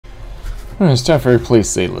It's time for Play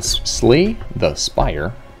Slay the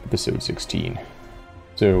Spire, episode 16.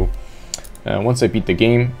 So, once I beat the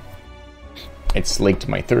game, it slaked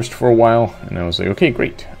my thirst for a while, and I was like, okay,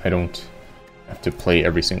 great. I don't have to play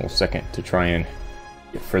every single second to try and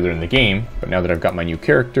get further in the game. But now that I've got my new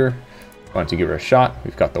character, I want to give her a shot.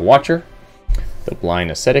 We've got the Watcher, the blind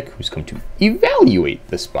ascetic, who's come to evaluate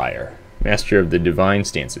the Spire, master of the divine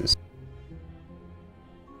stances.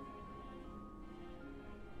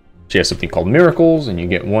 She has something called miracles, and you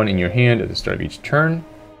get one in your hand at the start of each turn.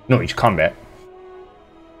 No, each combat.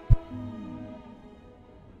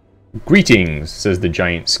 Greetings, says the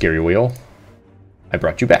giant scary whale. I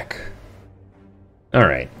brought you back.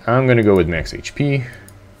 Alright, I'm gonna go with max HP.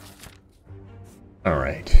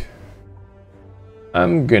 Alright.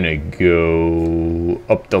 I'm gonna go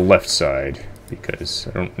up the left side, because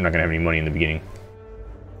I'm not gonna have any money in the beginning.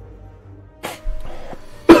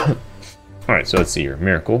 Alright, so let's see here.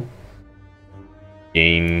 Miracle.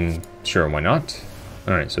 Gain, sure, why not?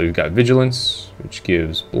 Alright, so we've got Vigilance, which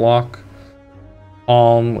gives block.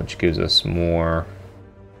 Calm, which gives us more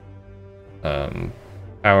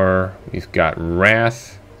power. We've got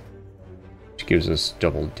Wrath, which gives us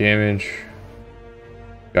double damage.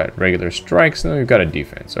 We've got regular strikes, and then we've got a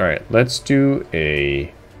defense. Alright, let's do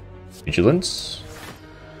a Vigilance.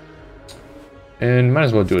 And might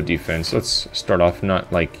as well do a defense. Let's start off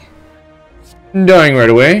not like dying right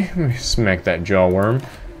away. Let me smack that jaw worm.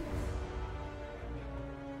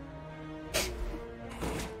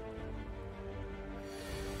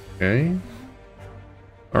 Okay.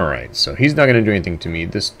 Alright, so he's not going to do anything to me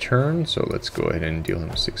this turn, so let's go ahead and deal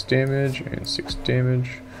him 6 damage and 6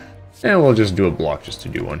 damage. And we'll just do a block just to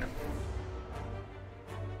do one.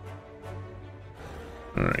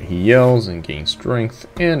 Alright, he yells and gains strength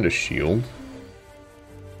and a shield.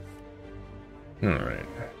 Alright.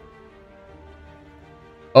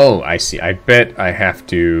 Oh, I see. I bet I have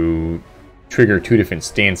to trigger 2 different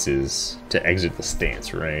stances to exit the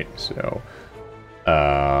stance, right? So,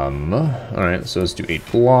 alright, so let's do 8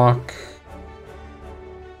 block.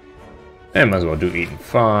 And might as well do 8 and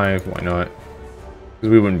 5, why not?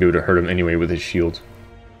 Because we wouldn't be able to hurt him anyway with his shield.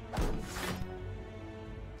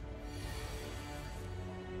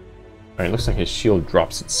 Alright, looks like his shield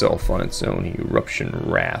drops itself on its own. Eruption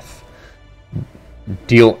Wrath.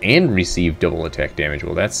 Deal and receive double attack damage.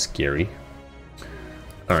 Well, that's scary.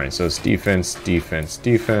 Alright, so it's defense, defense,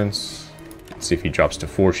 defense. Let's see if he drops to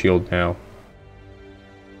 4 shield now.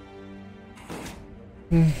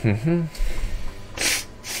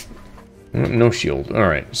 No shield.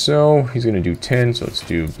 Alright, so he's going to do 10, so let's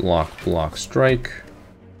do block, block, strike.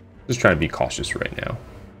 Just trying to be cautious right now.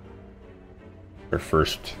 Our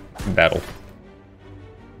first battle.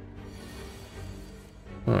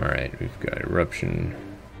 Alright, we've got Eruption.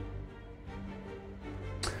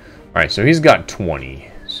 Alright, so he's got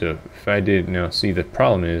 20. So if I did... Now, see, the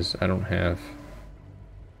problem is I don't have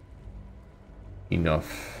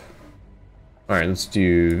enough. Alright, let's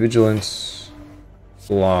do Vigilance,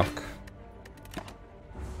 block.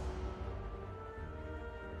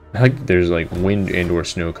 I like there's like wind and or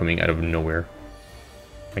snow coming out of nowhere.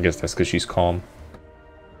 I guess that's because she's calm.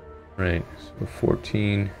 Right, so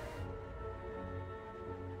 14.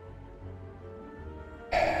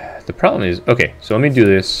 The problem is, okay, so let me do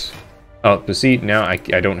this. Oh, but see, now I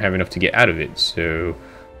don't have enough to get out of it, so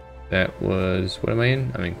that was, what am I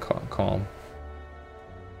in? I'm in calm.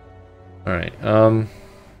 Alright,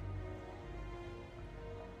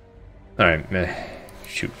 alright,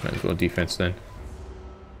 shoot, might as well defense then.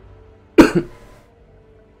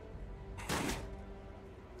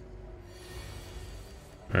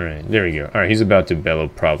 Alright, there we go. Alright, he's about to bellow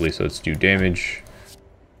probably, so let's do damage.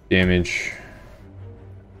 Damage.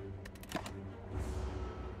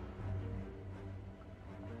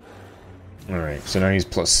 Alright, so now he's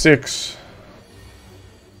 +6.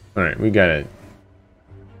 Alright, we gotta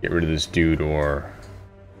get rid of this dude or...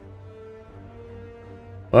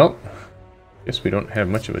 Well, guess we don't have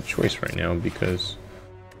much of a choice right now because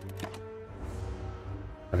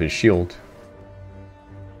of his shield.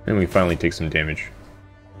 And we finally take some damage.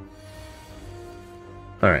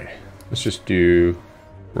 Alright, let's just do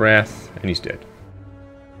Wrath, and he's dead.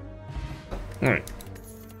 Alright.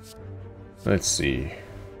 Let's see.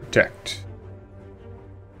 Protect.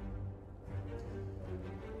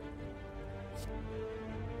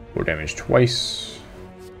 More damage twice.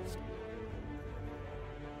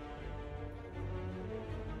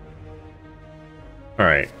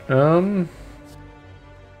 Alright, go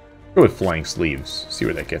with Flying Sleeves, see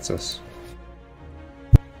where that gets us.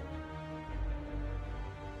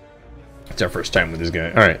 It's our first time with this guy.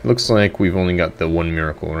 Alright, looks like we've only got the one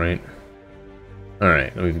miracle, right?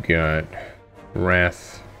 Alright, we've got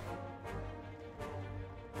Wrath.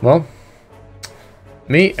 Well,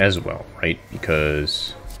 may as well, right?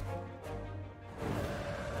 Because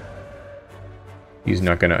he's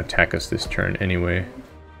not going to attack us this turn anyway.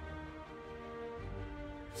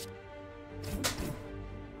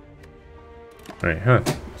 Alright, huh.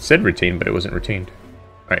 It said retain, but it wasn't retained.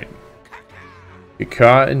 Alright.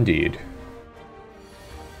 Because indeed.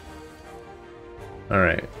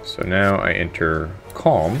 Alright, so now I enter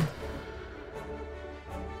Calm.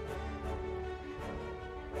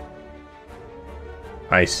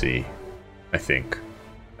 I see. I think.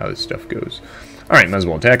 How this stuff goes. Alright, might as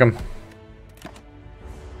well attack him.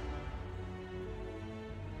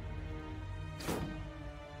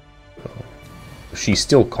 She's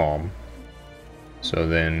still calm. So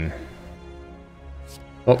then...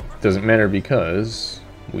 well, it doesn't matter because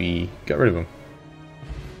we got rid of him.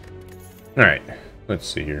 Alright, let's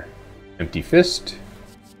see here. Empty Fist.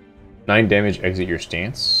 9 damage, exit your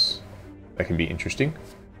stance. That can be interesting.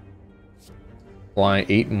 Apply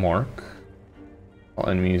 8 mark. All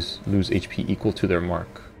enemies lose HP equal to their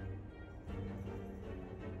mark.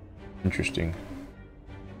 Interesting.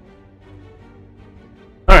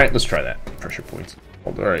 Alright, let's try that. Pressure points.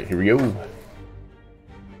 Alright, here we go.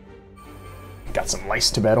 Got some lice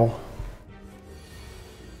to battle.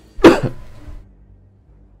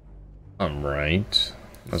 Alright.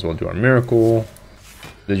 Might as well do our miracle.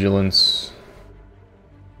 Vigilance.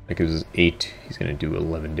 That gives us 8. He's going to do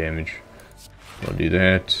 11 damage. I'll do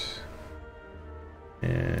that.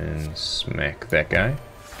 And smack that guy.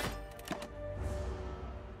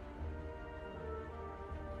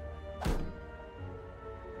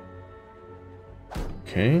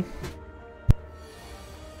 Okay.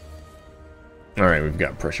 Alright, we've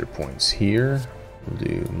got pressure points here. We'll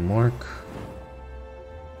do mark.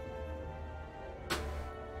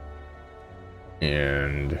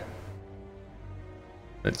 And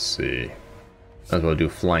let's see. Might as well do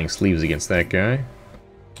flying sleeves against that guy.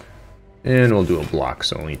 And we'll do a block,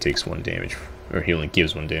 so only takes 1 damage. Or he only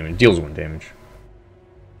gives 1 damage, deals 1 damage.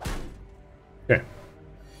 Okay.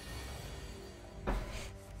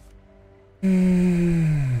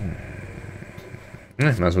 Might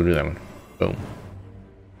as well do that one. Boom.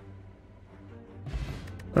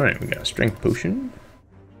 Alright, we got a strength potion.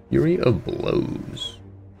 Fury of Blows.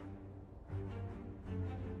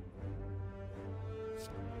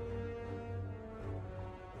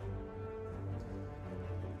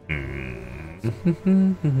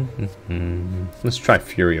 Let's try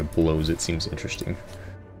Fury of Blows, it seems interesting.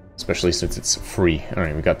 Especially since it's free.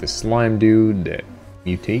 Alright, we got this slime dude that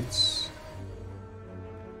mutates.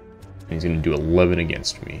 And he's going to do 11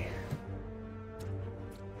 against me.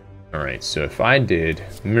 Alright, so if I did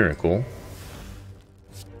Miracle,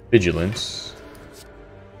 Vigilance,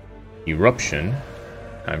 Eruption,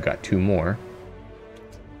 I've got 2 more.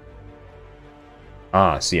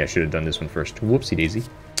 Ah, see, I should have done this one first. Whoopsie daisy.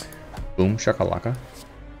 Boom shakalaka.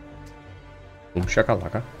 Boom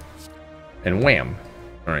shakalaka. And wham.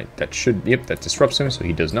 Alright, that should... yep, that disrupts him, so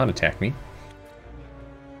he does not attack me.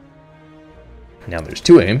 Now there's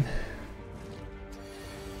 2 of him.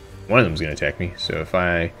 One of them's going to attack me, so if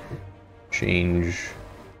I change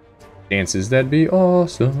dances, that'd be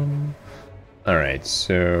awesome. Alright,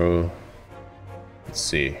 so... let's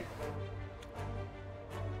see.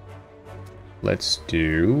 Let's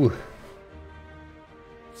do...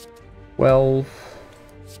 12,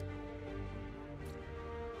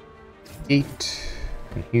 8,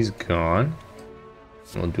 and he's gone.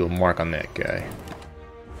 We'll do a mark on that guy.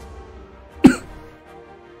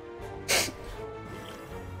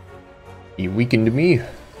 He weakened me.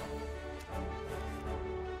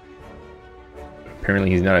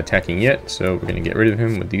 Apparently he's not attacking yet, so we're gonna get rid of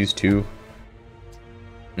him with these 2.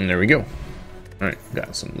 And there we go. Alright,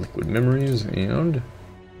 got some liquid memories and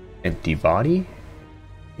empty body.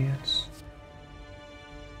 Yes.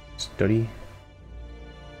 Study.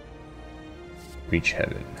 Reach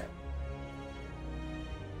heaven.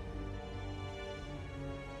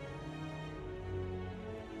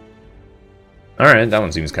 Alright, that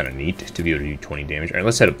one seems kind of neat to be able to do 20 damage. Alright,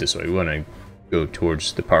 let's head up this way. We want to go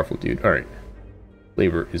towards the powerful dude. Alright.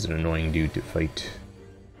 Labor is an annoying dude to fight.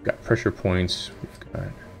 We've got pressure points. We've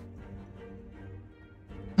got...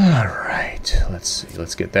 alright, let's see.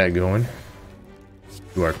 Let's get that going.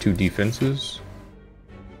 Do our 2 defenses.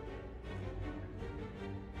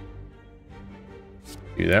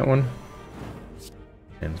 Do that one.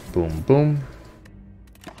 And boom, boom.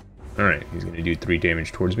 Alright, he's going to do 3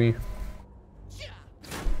 damage towards me.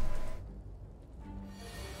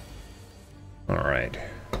 Alright.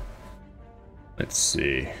 Let's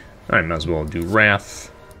see. I might as well do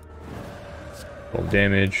Wrath. 12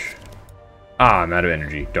 damage. Ah, I'm out of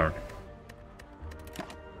energy. Darn.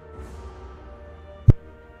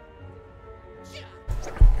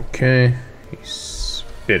 Okay. He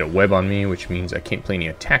spit a web on me, which means I can't play any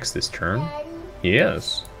attacks this turn.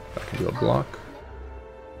 Yes. I can do a block.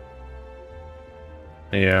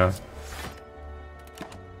 Yeah.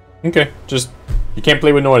 Okay, just you can't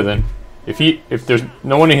play with Nora then. If there's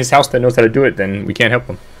no one in his house that knows how to do it, then we can't help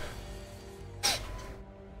him.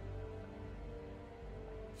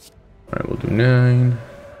 Alright, we'll do 9.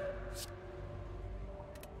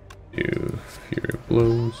 Do Fury of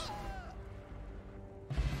Blows.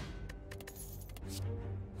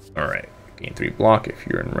 Alright, gain 3 block. If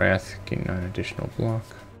you're in Wrath, gain 9 additional block.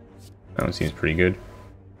 That one seems pretty good.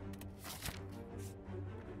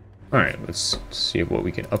 Alright, let's see what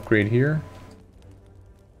we can upgrade here.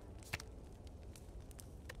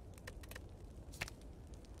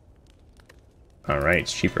 Alright,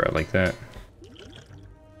 it's cheaper. I like that.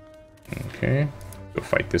 Okay, go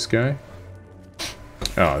fight this guy.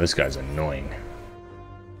 Oh, this guy's annoying.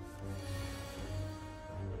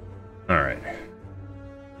 Alright.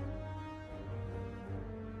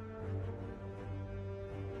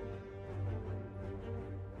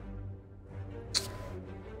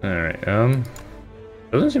 Alright,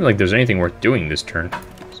 doesn't seem like there's anything worth doing this turn,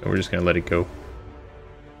 so we're just gonna let it go.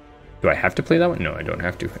 Do I have to play that one? No, I don't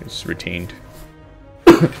have to. It's retained.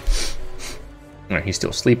 Alright, he's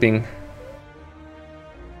still sleeping.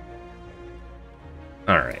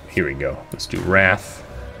 Alright, here we go. Let's do Wrath.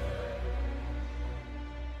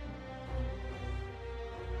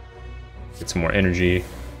 Get some more energy.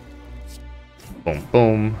 Boom,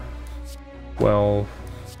 boom. 12.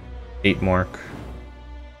 8 mark.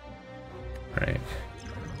 Alright.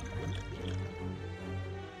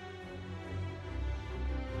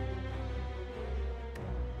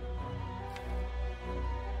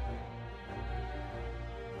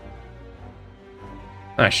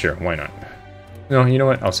 Ah, sure, why not? No, you know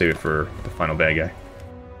what? I'll save it for the final bad guy.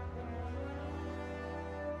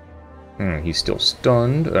 He's still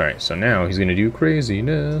stunned. Alright, so now he's gonna do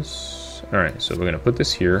craziness. Alright, so we're gonna put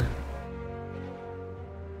this here.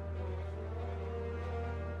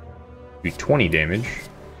 Do 20 damage.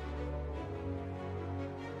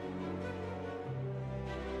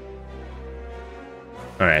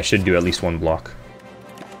 Alright, I should do at least 1 block.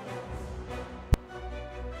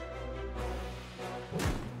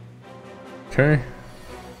 Okay.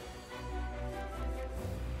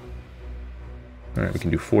 Alright, we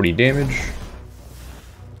can do 40 damage.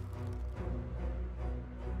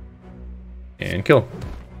 And kill.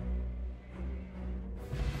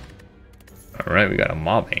 Alright, we got a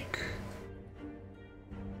mob ink.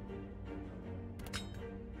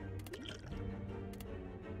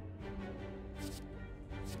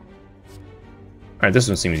 Alright, this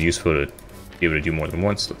one seems useful to be able to do more than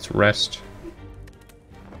once. Let's rest.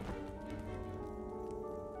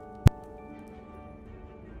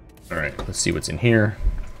 Alright, let's see what's in here.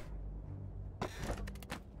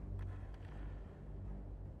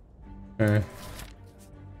 Okay.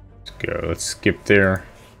 Let's go. Let's skip there.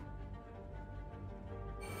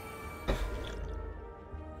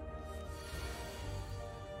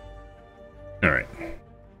 Alright.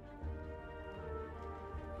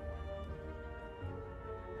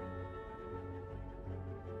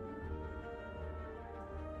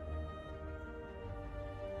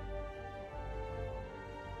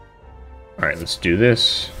 Alright, let's do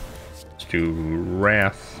this. Let's do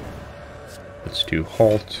Wrath. Let's do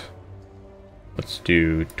Halt. Let's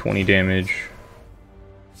do 20 damage.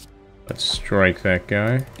 Let's strike that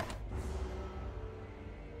guy.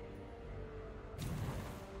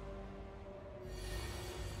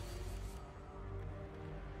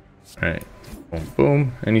 Alright, boom,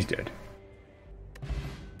 boom, and he's dead.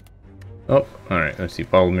 Oh, alright, let's see,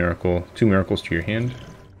 Bottle Miracle. 2 miracles to your hand.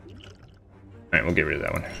 Alright, we'll get rid of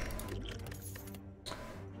that one.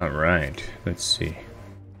 Alright, let's see.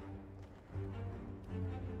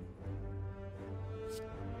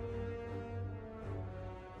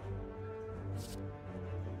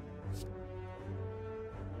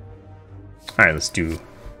 Alright, let's do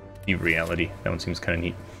the reality. That one seems kind of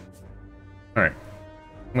neat. Alright.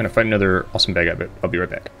 I'm gonna fight another awesome bad guy, but I'll be right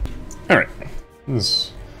back. Alright.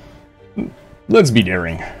 Let's be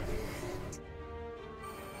daring.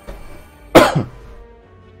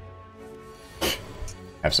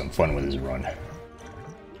 Have some fun with his run.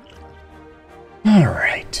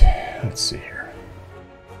 Alright. Let's see here.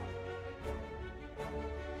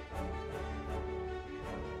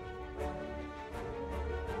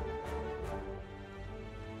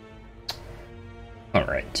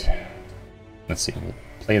 Alright. Let's see. We'll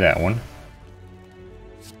play that one.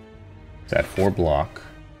 That 4 block.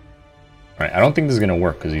 Alright, I don't think this is going to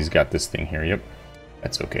work because he's got this thing here. Yep,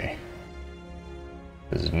 that's okay.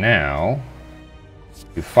 Because now,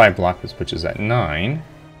 do 5 block, this puts us at 9.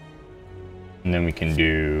 And then we can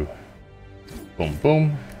do boom,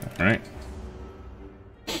 boom. Alright.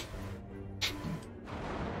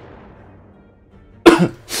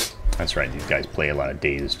 That's right, these guys play a lot of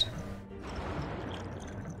dazed.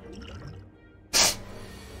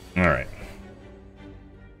 Alright.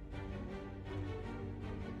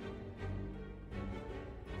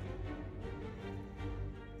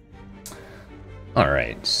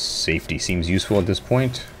 Alright, safety seems useful at this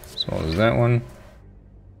point, as well as that one.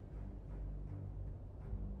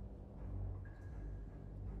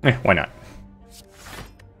 Why not?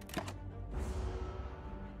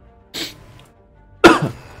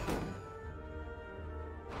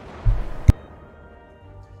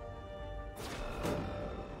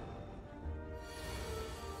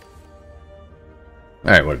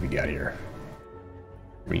 Alright, what have we got here?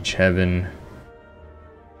 Reach heaven.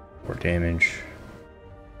 4 damage.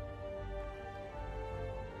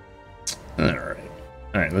 Alright.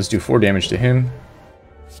 Alright, let's do 4 damage to him.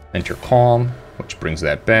 Enter calm, which brings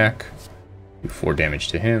that back. Do 4 damage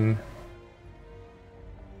to him.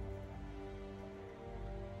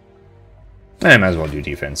 And I might as well do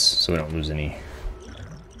defense, so we don't lose any.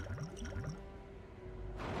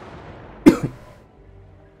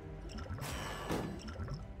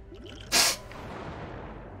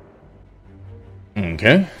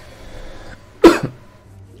 Okay.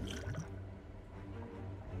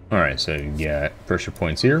 Alright, so you got pressure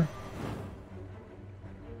points here.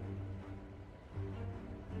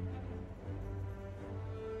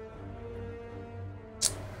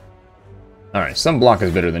 Alright, some block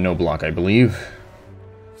is better than no block, I believe.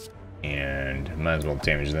 And might as well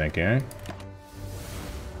damage that guy.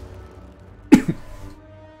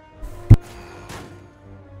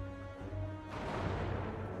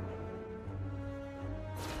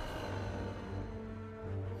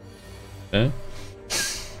 Okay.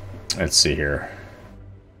 Let's see here.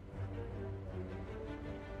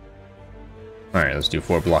 Alright, let's do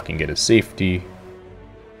 4 block and get a safety.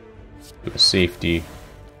 Do a safety.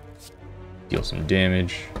 Deal some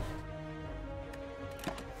damage.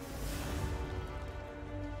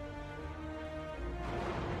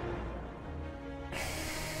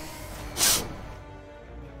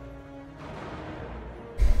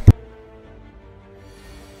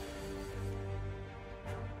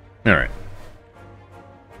 Alright.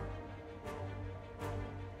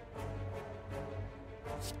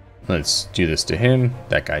 Let's do this to him.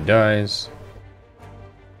 That guy dies.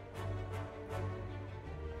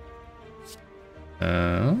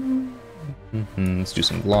 Let's do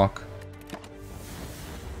some block.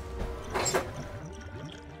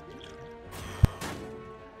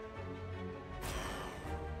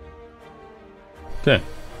 Okay.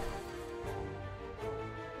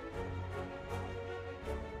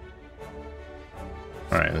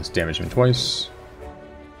 Alright, let's damage him twice.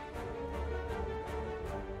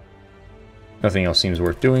 Nothing else seems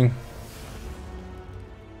worth doing.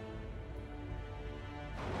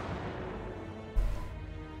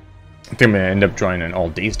 I think I'm going to end up drawing an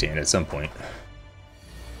all-day stand at some point.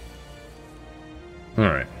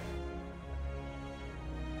 Alright.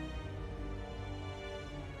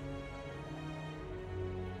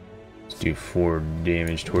 Let's do 4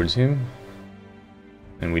 damage towards him.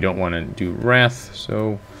 And we don't want to do Wrath,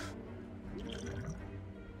 so...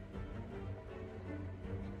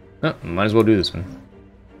 Oh, might as well do this one.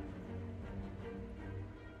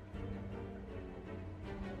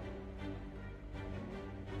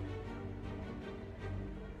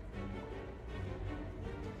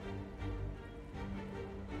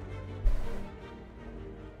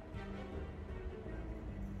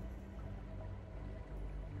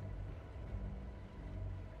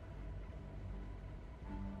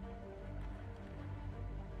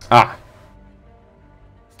 Ah!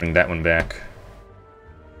 Bring that one back.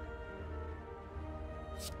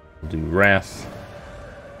 We'll do Wrath.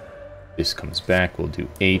 This comes back. We'll do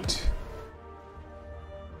 8.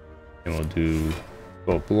 And we'll do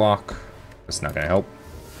 12 block. That's not going to help.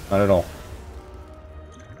 Not at all.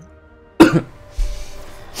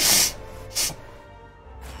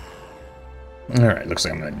 Alright, looks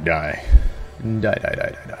like I'm going to die.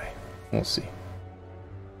 Die. We'll see.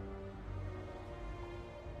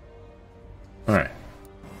 Alright.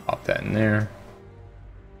 Pop that in there.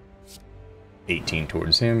 18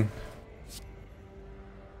 towards him.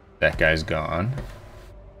 That guy's gone.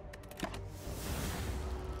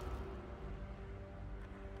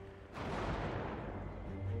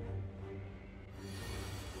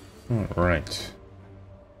 Alright.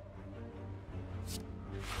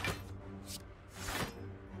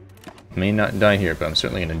 May not die here, but I'm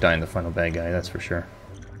certainly going to die in the final bad guy, that's for sure.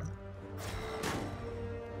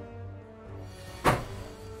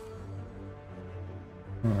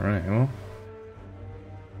 Alright, well.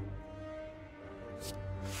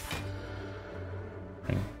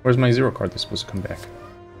 Where's my 0 card that's supposed to come back?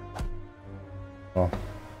 Oh.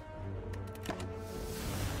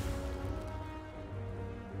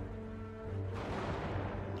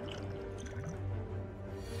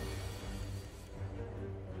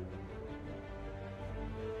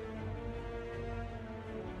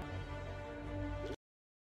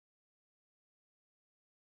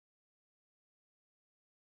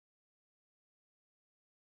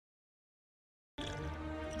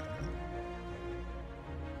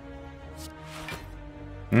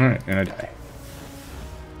 Alright, and I die.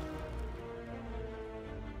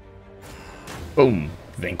 Boom!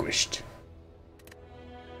 Vanquished.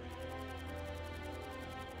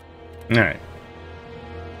 Alright.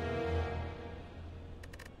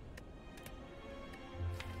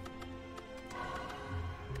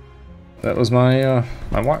 That was my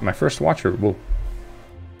my first Watcher. Well,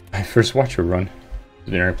 my first Watcher run. It's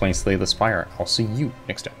been playing Slay the Spire. I'll see you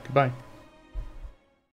next time. Goodbye.